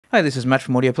Hi, this is Matt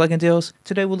from Audio Plugin Deals.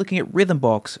 Today we're looking at Rhythm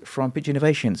Box from Pitch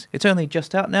Innovations. It's only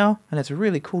just out now, and it's a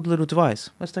really cool little device.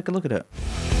 Let's take a look at it.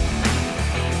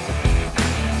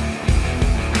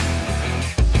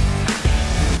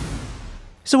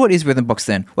 So what is Rhythm Box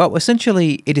then? Well,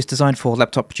 essentially it is designed for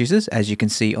laptop producers, as you can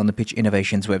see on the Pitch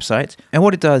Innovations website. And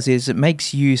what it does is it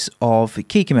makes use of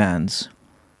key commands,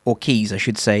 or keys I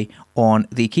should say, on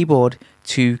the keyboard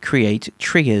to create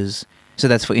triggers. So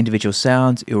that's for individual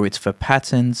sounds, or it's for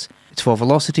patterns, it's for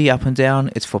velocity up and down,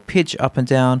 it's for pitch up and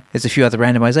down. There's a few other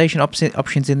randomization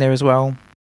options in there as well.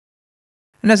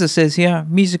 And as it says here,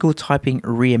 musical typing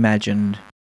reimagined.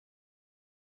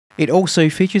 It also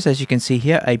features, as you can see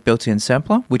here, a built-in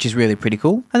sampler, which is really pretty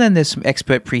cool. And then there's some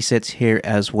expert presets here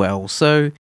as well.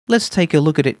 So let's take a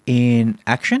look at it in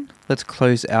action. Let's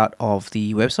close out of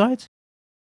the website.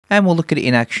 And we'll look at it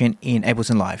in action in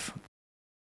Ableton Live.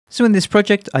 So in this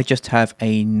project, I just have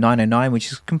a 909, which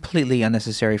is completely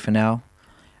unnecessary for now.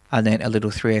 And then a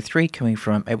little 303 coming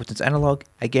from Ableton's Analog.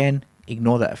 Again,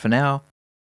 ignore that for now.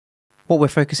 What we're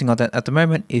focusing on at the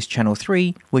moment is channel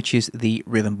 3, which is the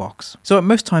Rhythm Box. So at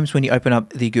most times when you open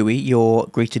up the GUI, you're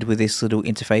greeted with this little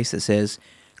interface that says,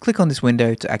 click on this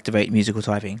window to activate musical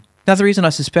typing. Now the reason I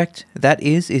suspect that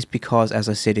is because, as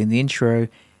I said in the intro,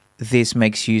 this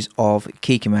makes use of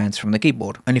key commands from the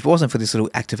keyboard. And if it wasn't for this little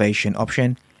activation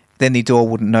option, then the DAW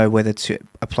wouldn't know whether to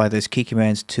apply those key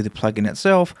commands to the plugin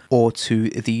itself or to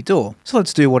the DAW. So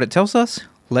let's do what it tells us.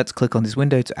 Let's click on this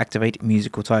window to activate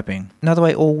musical typing. Now the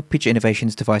way all Pitch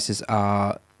Innovations devices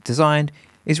are designed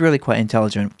is really quite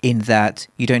intelligent in that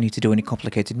you don't need to do any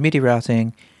complicated MIDI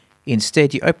routing.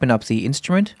 Instead, you open up the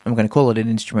instrument. I'm going to call it an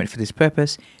instrument for this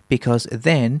purpose because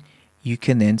then you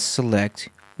can then select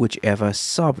whichever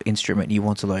sub-instrument you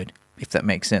want to load, if that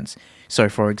makes sense. So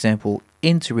for example,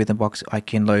 into Rhythm Box, I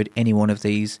can load any one of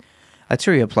these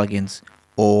Arturia plugins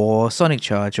or Sonic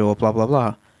Charge or blah, blah,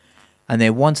 blah. And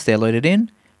then once they're loaded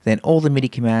in, then all the MIDI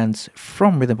commands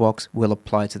from Rhythm Box will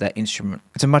apply to that instrument.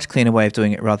 It's a much cleaner way of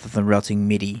doing it rather than routing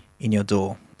MIDI in your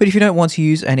DAW. But if you don't want to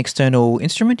use an external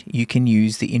instrument, you can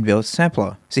use the inbuilt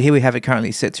sampler. So here we have it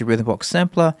currently set to Rhythm Box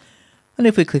Sampler. And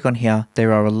if we click on here,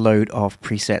 there are a load of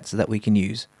presets that we can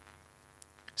use.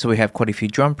 So we have quite a few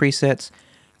drum presets,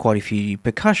 quite a few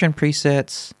percussion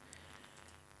presets,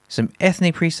 some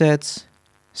ethnic presets,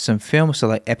 some film, so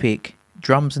like epic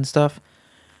drums and stuff.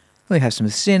 We have some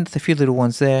synth, a few little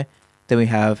ones there. Then we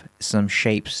have some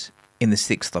shapes in the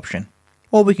 6th option.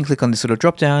 Or we can click on this little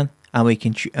drop down and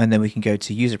then we can go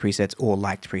to user presets or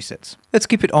liked presets. Let's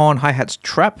keep it on hi-hats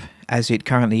trap as it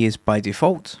currently is by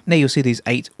default. Now you'll see these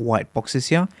 8 white boxes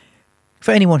here.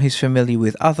 For anyone who's familiar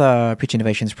with other Pitch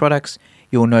Innovations products,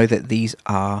 you'll know that these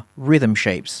are rhythm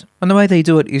shapes. And the way they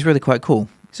do it is really quite cool.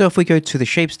 So if we go to the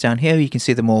shapes down here, you can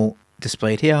see them all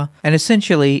displayed here. And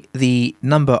essentially the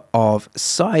number of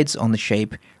sides on the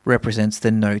shape represents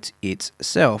the note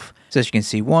itself. So as you can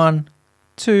see, 1,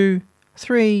 2,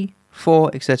 3,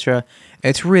 4, etc.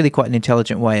 It's really quite an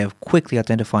intelligent way of quickly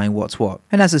identifying what's what.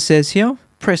 And as it says here,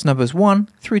 press numbers 1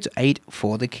 through to 8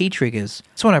 for the key triggers.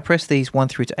 So when I press these 1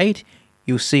 through to 8,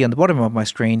 you'll see on the bottom of my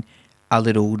screen a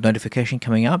little notification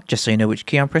coming up, just so you know which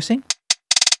key I'm pressing.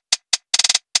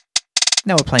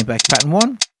 Now we're playing back pattern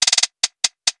 1,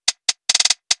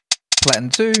 pattern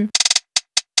 2,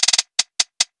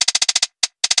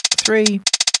 3,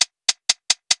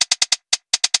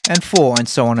 and 4, and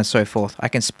so on and so forth. I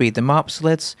can speed them up, so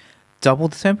let's double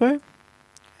the tempo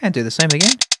and do the same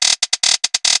again.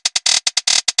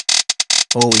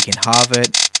 Or we can halve it,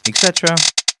 etc.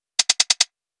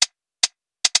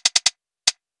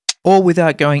 Or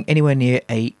without going anywhere near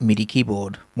a MIDI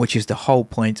keyboard, which is the whole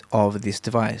point of this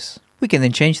device. We can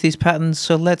then change these patterns,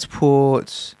 so let's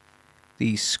put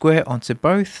the square onto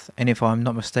both, and if I'm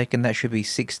not mistaken, that should be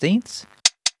 16ths.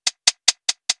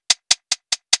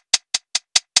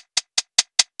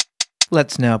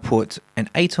 Let's now put an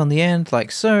 8 on the end,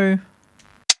 like so.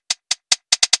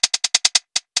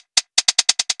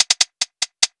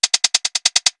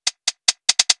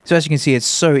 So as you can see, it's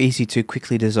so easy to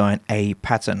quickly design a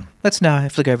pattern. Let's now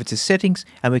flick over to settings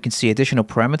and we can see additional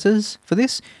parameters for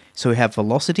this. So we have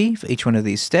velocity for each one of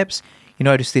these steps. You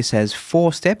notice this has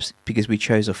 4 steps because we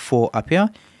chose a 4 up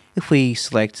here. If we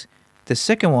select the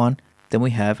second one, then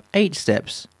we have 8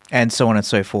 steps and so on and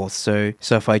so forth. So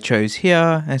if I chose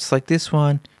here and select this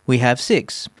one, we have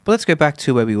 6. But let's go back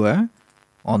to where we were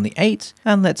on the 8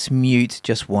 and let's mute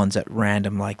just ones at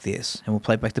random like this. And we'll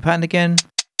play back the pattern again.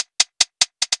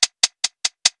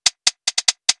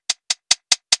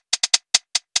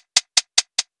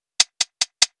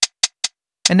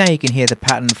 And now you can hear the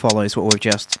pattern follows what we've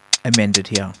just amended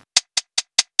here.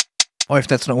 Or if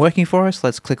that's not working for us,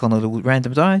 let's click on the little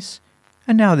random dice.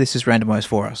 And now this is randomized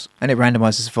for us. And it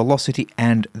randomizes velocity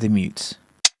and the mutes.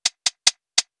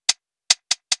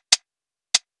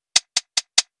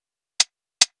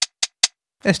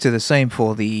 Let's do the same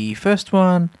for the first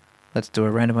one. Let's do a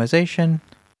randomization.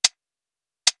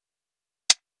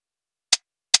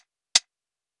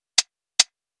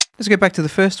 Let's go back to the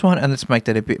first one and let's make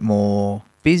that a bit more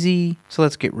busy. So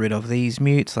let's get rid of these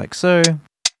mutes like so.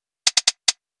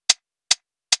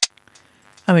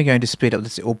 And we're going to speed up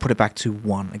this, or put it back to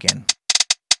 1 again.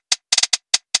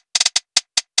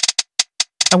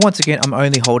 And once again, I'm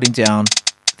only holding down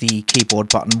the keyboard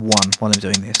button 1 while I'm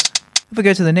doing this. If we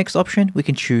go to the next option, we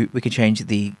can change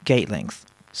the gate length.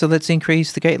 So let's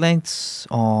increase the gate lengths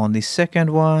on the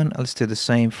second one. Let's do the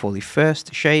same for the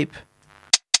first shape.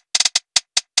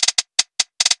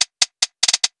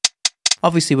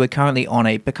 Obviously, we're currently on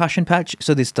a percussion patch,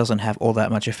 so this doesn't have all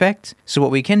that much effect. So what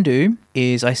we can do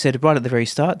is, I said right at the very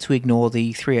start to ignore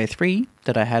the 303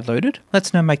 that I had loaded.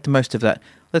 Let's now make the most of that.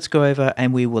 Let's go over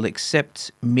and we will accept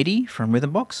MIDI from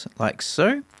Rhythmbox, like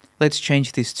so. Let's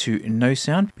change this to no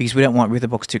sound, because we don't want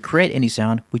Rhythmbox to create any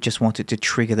sound, we just want it to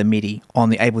trigger the MIDI on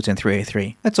the Ableton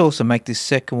 303. Let's also make this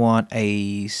second one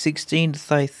a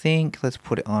 16th, I think. Let's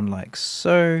put it on like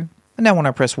so. And now when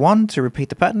I press 1 to repeat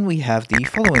the pattern, we have the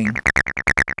following.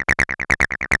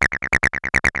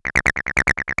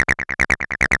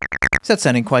 So that's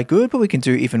sounding quite good, but we can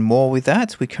do even more with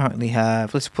that. We currently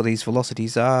have, let's put these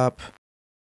velocities up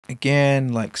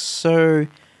again, like so.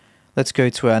 Let's go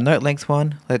to our note length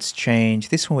one. Let's change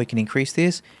this one. We can increase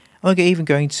this. And we're even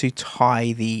going to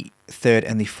tie the third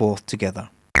and the fourth together.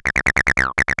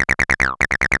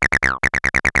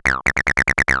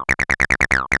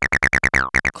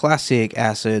 Classic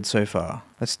acid so far.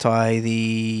 Let's tie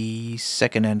the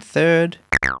second and third.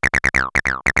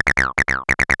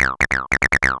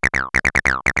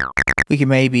 We can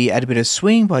maybe add a bit of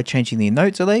swing by changing the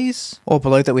note delays, or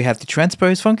below that we have the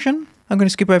transpose function. I'm going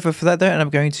to skip over for that though, and I'm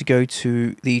going to go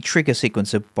to the trigger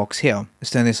sequencer box here. Let's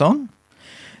turn this on.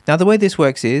 Now the way this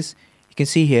works is, you can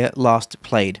see here, last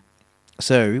played.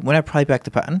 So when I play back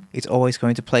the pattern, it's always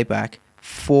going to play back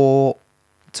 4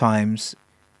 times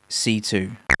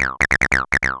C2.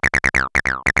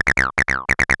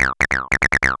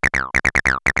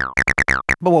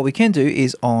 But what we can do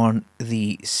is on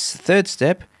the third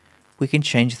step, we can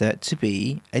change that to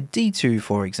be a D2,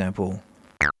 for example.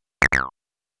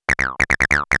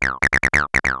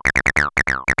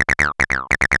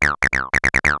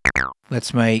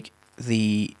 Let's make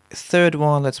the third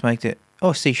one, let's make it,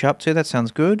 oh, C sharp 2, that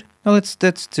sounds good. Now let's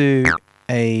do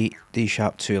a D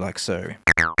sharp 2 like so.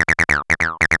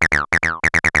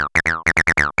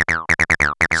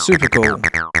 Super cool.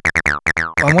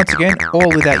 And once again, all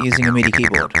without using a MIDI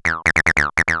keyboard.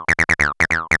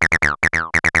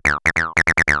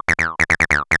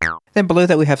 Then below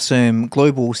that we have some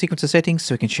global sequencer settings,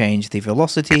 so we can change the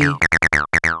velocity, or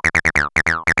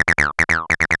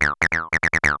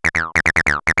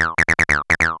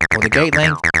the gate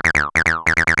length,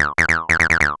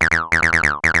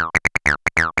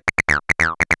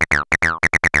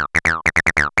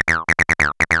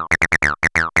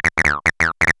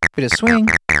 bit of swing,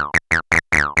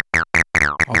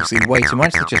 obviously way too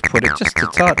much, so just put it just a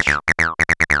touch,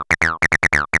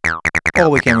 or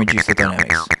we can reduce the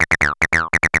dynamics.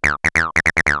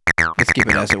 Let's keep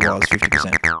it as it was,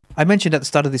 50%. I mentioned at the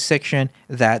start of this section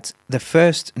that the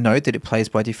first note that it plays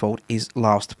by default is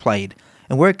last played.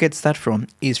 And where it gets that from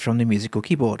is from the musical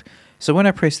keyboard. So when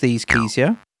I press these keys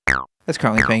here, that's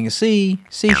currently playing a C,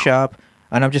 C sharp,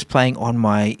 and I'm just playing on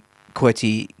my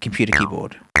QWERTY computer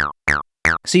keyboard.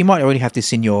 So you might already have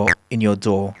this in your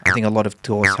DAW. I think a lot of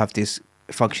DAWs have this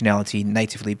functionality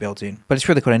natively built in. But it's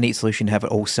really quite a neat solution to have it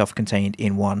all self-contained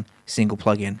in one single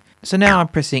plugin. So now I'm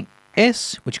pressing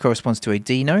S, which corresponds to a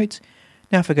D note.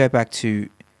 Now if I go back to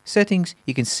settings,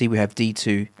 you can see we have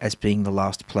D2 as being the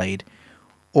last played.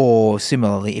 Or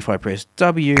similarly, if I press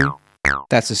W,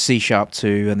 that's a C sharp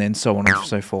 2, and then so on and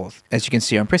so forth. As you can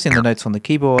see, I'm pressing the notes on the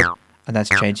keyboard, and that's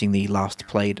changing the last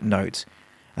played note.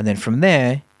 And then from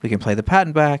there, we can play the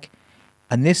pattern back,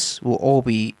 and this will all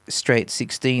be straight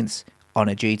 16ths on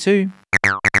a G2.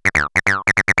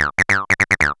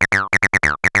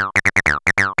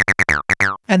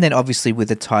 And then obviously with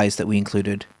the ties that we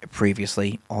included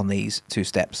previously on these two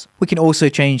steps. We can also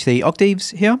change the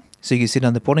octaves here. So you can see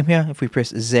down the bottom here, if we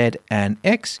press Z and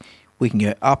X, we can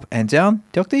go up and down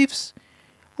the octaves,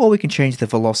 or we can change the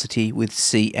velocity with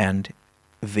C and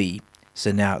V.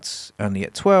 So now it's only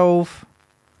at 12.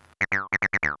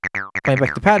 Playing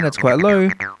back the pattern, that's quite low,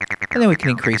 and then we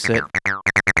can increase it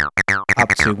up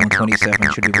to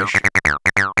 127 should we wish.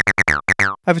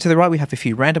 Over to the right, we have a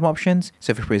few random options.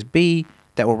 So if we press B,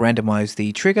 that will randomize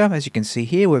the trigger. As you can see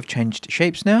here, we've changed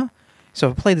shapes now. So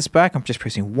if I play this back, I'm just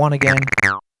pressing 1 again.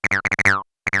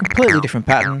 Completely different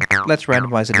pattern. Let's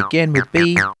randomize it again with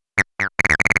B.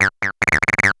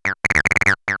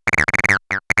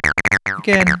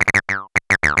 Again.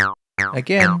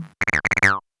 Again.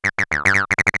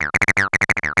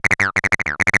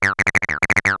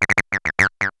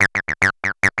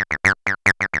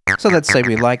 So let's say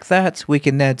we like that. We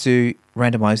can now do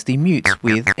randomize the mute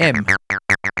with M.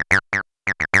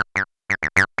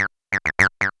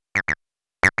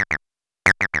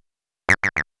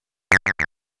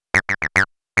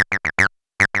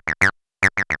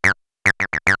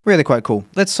 Really quite cool.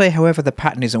 Let's say, however, the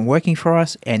pattern isn't working for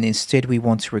us and instead we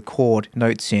want to record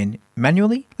notes in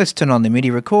manually. Let's turn on the MIDI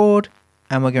record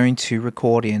and we're going to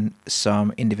record in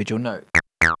some individual note.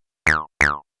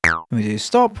 We do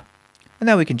stop, and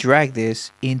now we can drag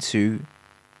this into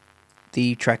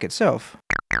the track itself.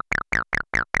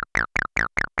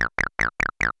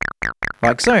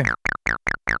 Like so.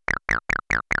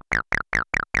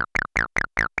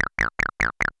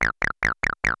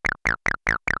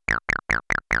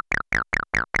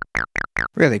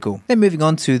 Really cool. Then moving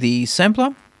on to the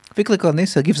sampler. If we click on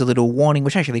this, it gives a little warning,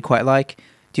 which I actually quite like.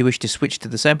 Do you wish to switch to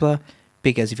the sampler?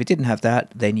 Because if you didn't have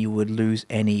that, then you would lose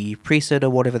any preset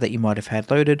or whatever that you might have had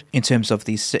loaded in terms of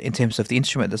the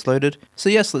instrument that's loaded. So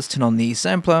yes, let's turn on the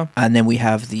sampler, and then we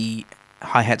have the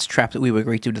hi-hats trap that we were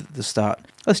agreed to at the start.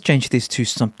 Let's change this to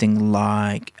something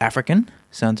like African.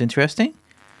 Sounds interesting.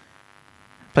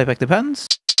 Play back the patterns.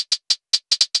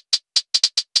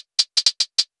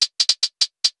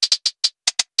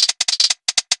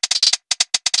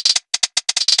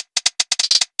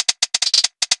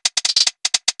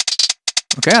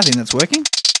 Okay, I think that's working.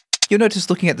 You'll notice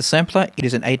looking at the sampler, it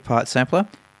is an 8-part sampler.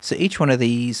 So each one of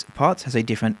these parts has a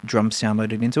different drum sound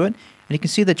loaded into it. And you can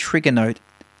see the trigger note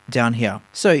down here.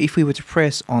 So if we were to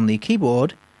press on the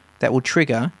keyboard, that will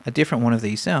trigger a different one of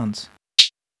these sounds.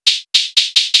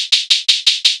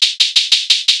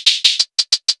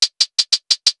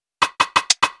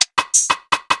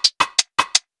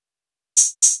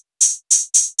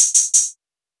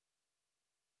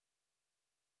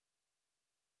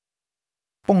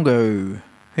 Bongo.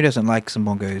 Who doesn't like some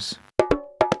bongos?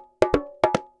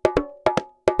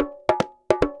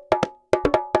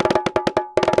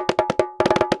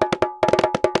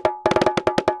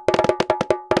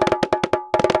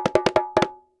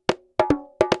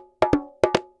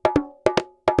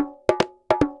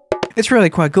 It's really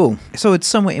quite cool. So it's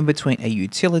somewhere in between a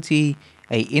utility,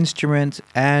 a instrument,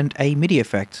 and a MIDI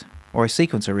effect. Or a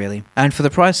sequencer, really. And for the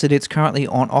price that it's currently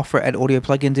on offer at audio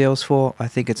plugin deals for, I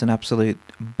think it's an absolute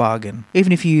bargain.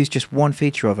 Even if you use just one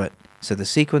feature of it. So the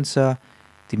sequencer,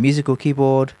 the musical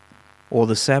keyboard, or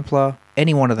the sampler,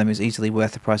 any one of them is easily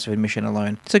worth the price of admission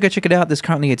alone. So go check it out. There's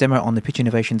currently a demo on the Pitch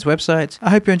Innovations website. I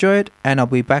hope you enjoy it, and I'll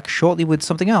be back shortly with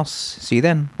something else. See you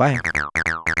then. Bye.